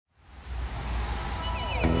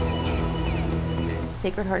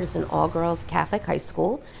Sacred Heart is an all-girls Catholic high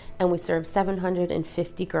school, and we serve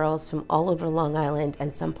 750 girls from all over Long Island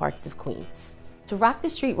and some parts of Queens. So Rock the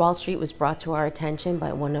Street, Wall Street was brought to our attention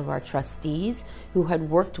by one of our trustees who had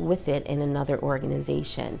worked with it in another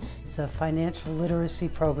organization. It's a financial literacy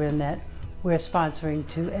program that we're sponsoring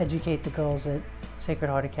to educate the girls at Sacred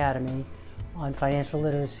Heart Academy on financial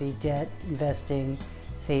literacy, debt, investing,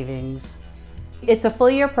 savings. It's a full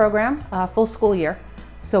year program, full school year.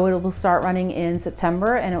 So it will start running in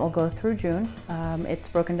September and it will go through June. It's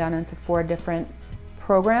broken down into 4 different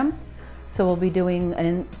programs. So we'll be doing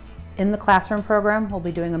in the classroom program, we'll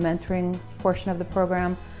be doing a mentoring portion of the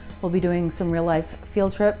program. We'll be doing some real life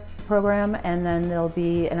field trip program, and then there'll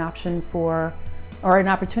be an option for, or an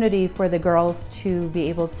opportunity for the girls to be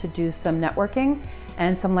able to do some networking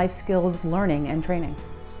and some life skills learning and training.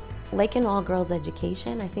 Like in all girls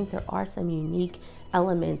education, I think there are some unique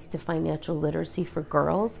elements to financial literacy for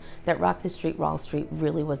girls that Rock the Street, Wall Street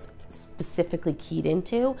really was specifically keyed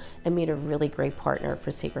into and made a really great partner for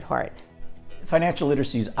Sacred Heart. Financial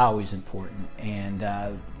literacy is always important, and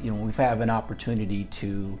we have an opportunity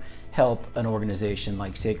to help an organization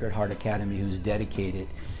like Sacred Heart Academy, who's dedicated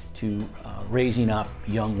to raising up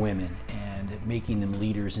young women and making them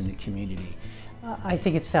leaders in the community. I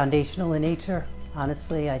think it's foundational in nature.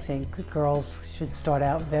 Honestly, I think girls should start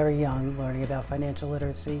out very young learning about financial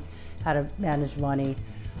literacy, how to manage money.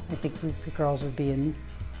 I think the girls would be in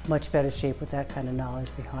much better shape with that kind of knowledge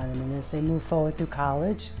behind them, and as they move forward through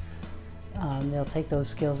college, they'll take those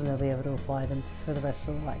skills and they'll be able to apply them for the rest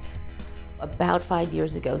of their life. About 5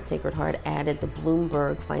 years ago, Sacred Heart added the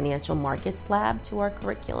Bloomberg Financial Markets Lab to our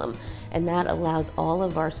curriculum, and that allows all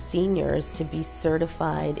of our seniors to be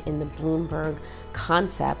certified in the Bloomberg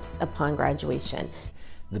concepts upon graduation.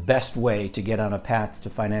 The best way to get on a path to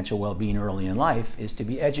financial well-being early in life is to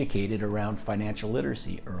be educated around financial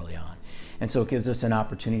literacy early on. And so it gives us an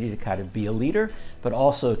opportunity to kind of be a leader, but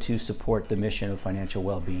also to support the mission of financial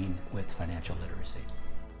well-being with financial literacy.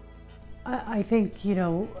 I think,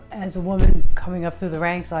 as a woman coming up through the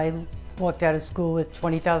ranks, I walked out of school with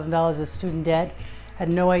 $20,000 of student debt, had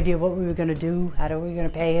no idea what we were going to do, how we were going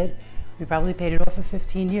to pay it. We probably paid it off for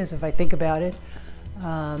 15 years if I think about it.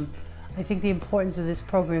 I think the importance of this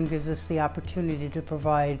program gives us the opportunity to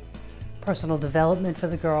provide personal development for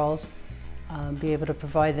the girls, be able to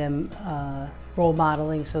provide them role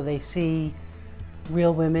modeling so they see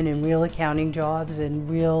real women in real accounting jobs and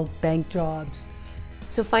real bank jobs.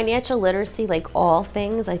 So financial literacy, like all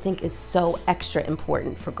things, I think is so extra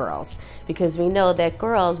important for girls, because we know that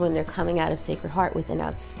girls, when they're coming out of Sacred Heart with an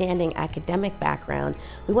outstanding academic background,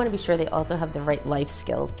 we want to be sure they also have the right life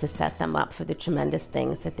skills to set them up for the tremendous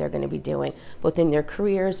things that they're going to be doing, both in their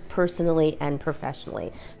careers, personally and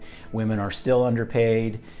professionally. Women are still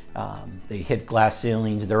underpaid, they hit glass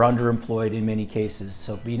ceilings, they're underemployed in many cases,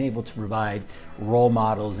 so being able to provide role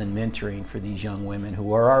models and mentoring for these young women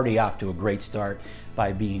who are already off to a great start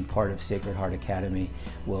by being part of Sacred Heart Academy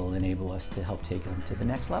will enable us to help take them to the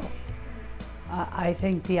next level. I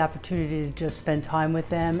think the opportunity to just spend time with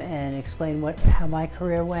them and explain how my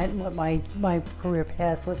career went, what my career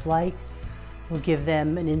path was like, will give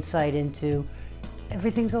them an insight into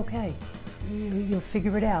everything's okay. You'll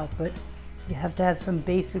figure it out, but you have to have some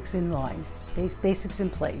basics in line, basics in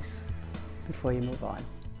place before you move on.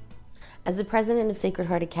 As the president of Sacred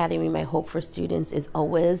Heart Academy, my hope for students is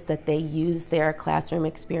always that they use their classroom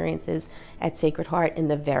experiences at Sacred Heart in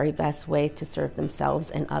the very best way to serve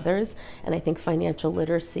themselves and others. And I think financial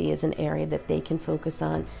literacy is an area that they can focus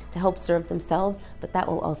on to help serve themselves, but that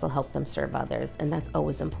will also help them serve others. And that's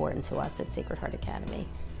always important to us at Sacred Heart Academy.